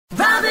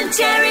Robin,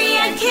 Jerry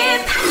and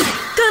Kip.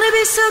 Gonna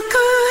be so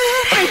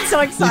good. I'm so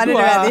excited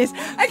about this.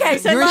 Okay,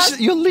 so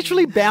You're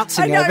literally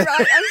bouncing I know, over.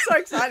 right? I'm so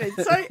excited.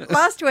 So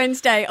last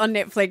Wednesday on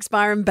Netflix,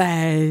 Byron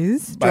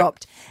Baes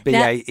dropped.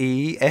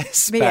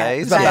 B-A-E-S, Baes.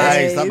 Baes.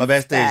 Baes, not my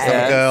besties, not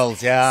my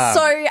girls, yeah.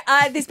 So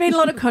there's been a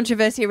lot of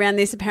controversy around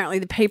this. Apparently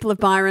the people of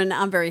Byron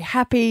are very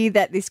happy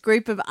that this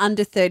group of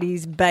under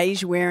 30s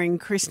beige-wearing,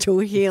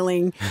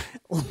 crystal-healing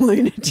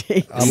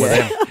lunatics. I'm with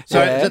them.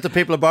 So is that the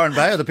people of Byron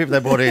Bay or the people they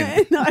brought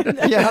in? No.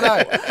 Yeah, I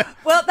know.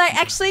 Well, they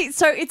actually,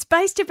 so it's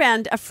based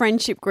around a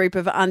friendship group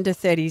of under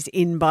 30s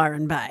in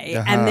Byron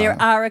Bay. And there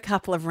are a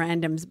couple of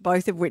randoms,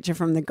 both of which are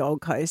from the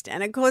Gold Coast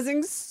and are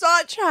causing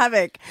such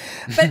havoc.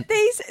 But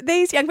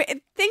these young people,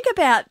 think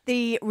about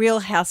the Real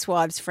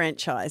Housewives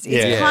franchise.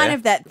 It's kind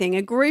of that thing,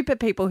 a group of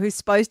people who's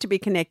supposed to be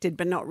connected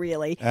but not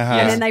really.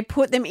 And then they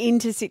put them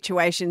into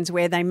situations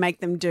where they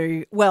make them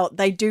do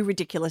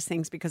ridiculous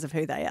things because of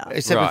who they are.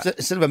 Instead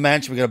of a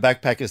mansion, we've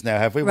got backpackers now,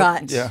 have we?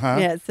 Right. Yeah,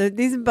 Yeah, so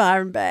these are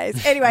Byron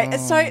Baes. Anyway,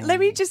 so let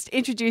me just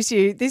introduce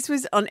you. This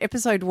was on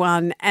episode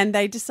 1 and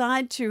they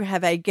decide to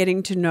have a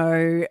getting to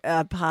know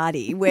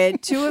party where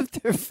two of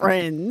the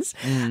friends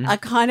are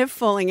kind of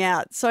falling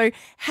out. So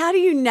how do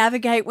you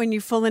navigate when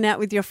you've fallen out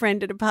with your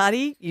friend at a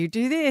party? You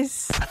do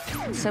this.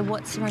 So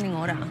what's the running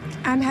order?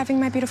 I'm having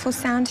my beautiful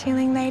sound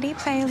healing lady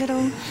play a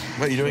little...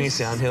 What, you're doing your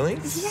sound healing?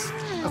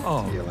 Yeah.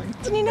 Oh.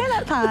 Didn't you know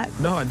that part?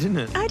 No, I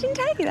didn't. I didn't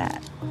tell you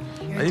that.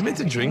 Are you meant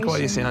to drink while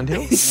you sound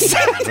heal?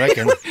 I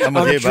reckon. I'm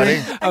with you,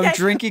 buddy. I'm Okay,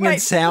 drinking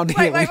and sound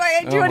healing. Wait.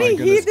 Do you want to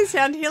hear the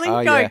sound healing?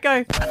 Oh, Go, yeah.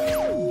 go.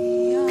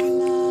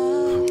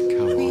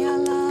 We are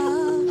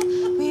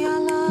love, we are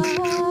love.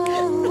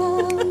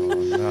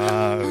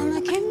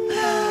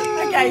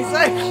 Okay, so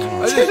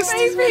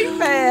to be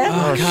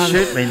fair,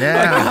 Shoot me I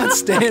now. can't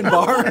stand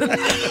Byron.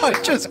 I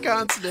just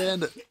can't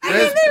stand it. I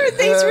mean, there are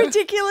these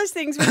ridiculous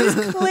things where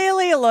there's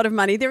clearly a lot of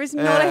money. There is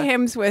not a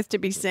Hemsworth to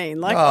be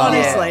seen,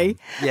 honestly.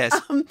 Yes.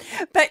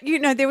 But,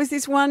 there was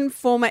this one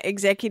former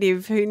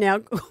executive who now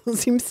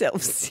calls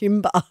himself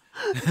Simba.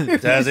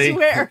 Does he? Who's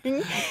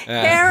wearing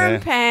hair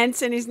and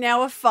pants and is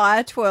now a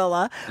fire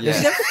twirler.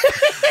 Yeah.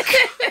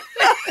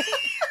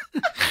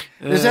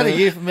 Is that a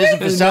euphemism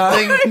for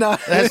something? No.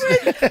 With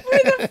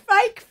a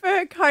fake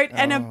fur coat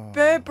and a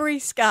Burberry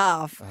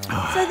scarf.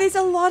 So there's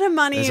a lot of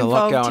money There's a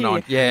lot involved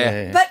going here.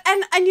 on. Yeah. But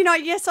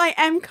yes, I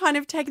am kind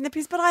of taking the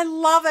piss, but I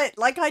love it.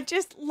 I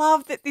just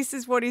love that this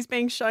is what is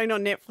being shown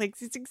on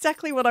Netflix. It's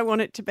exactly what I want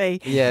it to be.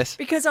 Yes.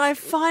 Because I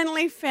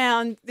finally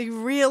found the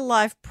real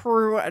life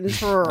Prue and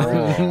True.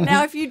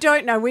 Now, if you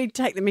don't know, we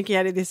take the mickey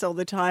out of this all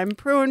the time.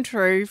 Prue and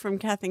True from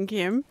Kath and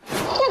Kim. We're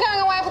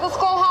going away for the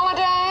school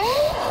holiday.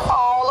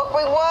 Oh, look,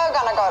 we were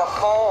going to go to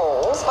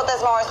Falls, but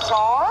there's no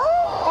snow.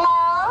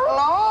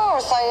 No,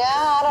 so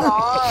yeah, I don't know.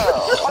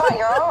 What about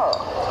you?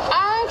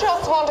 I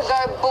just want to go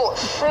bush,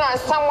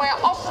 somewhere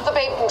off the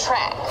beaten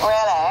track.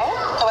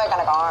 Really? So we're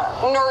going to go.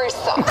 No,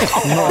 sir.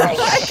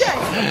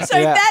 Okay, so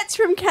that's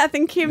from Kath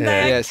and Kim.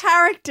 They are Yes.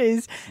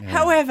 characters.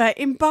 However,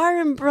 in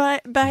Byron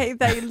Bay,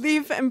 they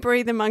live and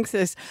breathe amongst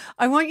us.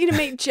 I want you to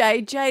meet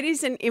Jade. Jade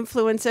is an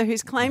influencer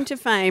whose claim to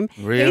fame,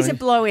 Really? he's a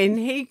blow-in.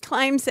 He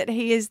claims that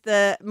he is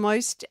the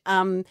most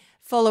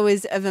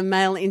followers of a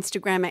male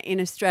Instagrammer in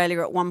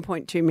Australia at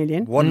 1.2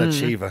 million. What an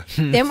achiever.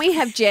 Then we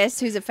have Jess,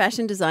 who's a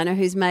fashion designer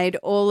who's made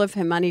all of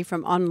her money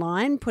from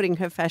online, putting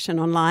her fashion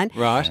online.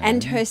 Right.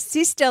 And her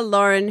sister,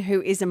 Lauren,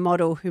 who is a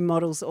model who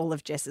models all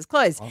of Jess's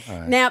clothes.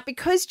 Okay. Now,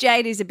 because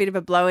Jade is a bit of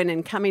a blow-in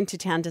and come into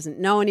town, doesn't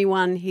know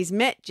anyone, he's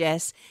met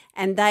Jess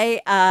and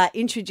they are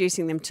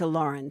introducing them to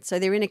Lauren. So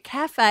they're in a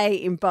cafe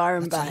in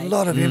Byron Bay. A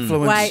lot of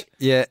influence. Wait,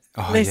 Yeah.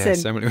 Oh, Listen, yeah.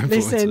 So many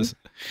influences. listen.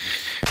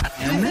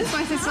 This is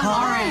my sister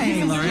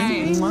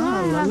Lauren.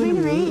 Wow, lovely to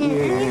meet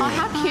you. Oh,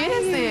 how cute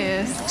is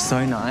this?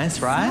 So nice,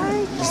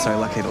 right? So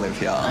lucky to live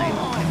here.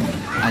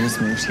 I just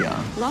moved here.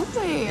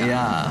 Lovely.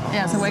 Yeah.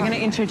 Yeah, so we're going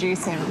to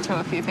introduce him to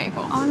a few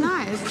people. Oh,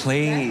 nice.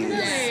 Please.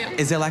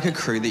 Is there like a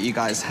crew that you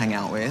guys hang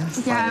out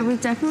with? Yeah,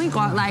 we've definitely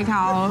got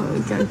our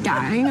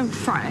gang of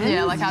friends.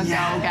 Yeah, like our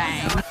girl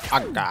gang.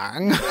 A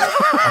gang.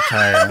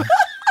 Okay.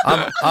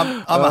 I'm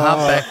a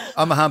humpback.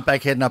 I'm a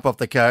humpback heading up off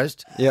the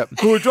coast. Yep.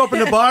 Could we drop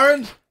into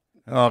Byron?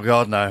 Oh,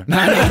 God, no.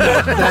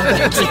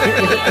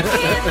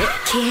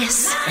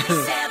 Kiss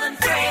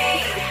 97.3.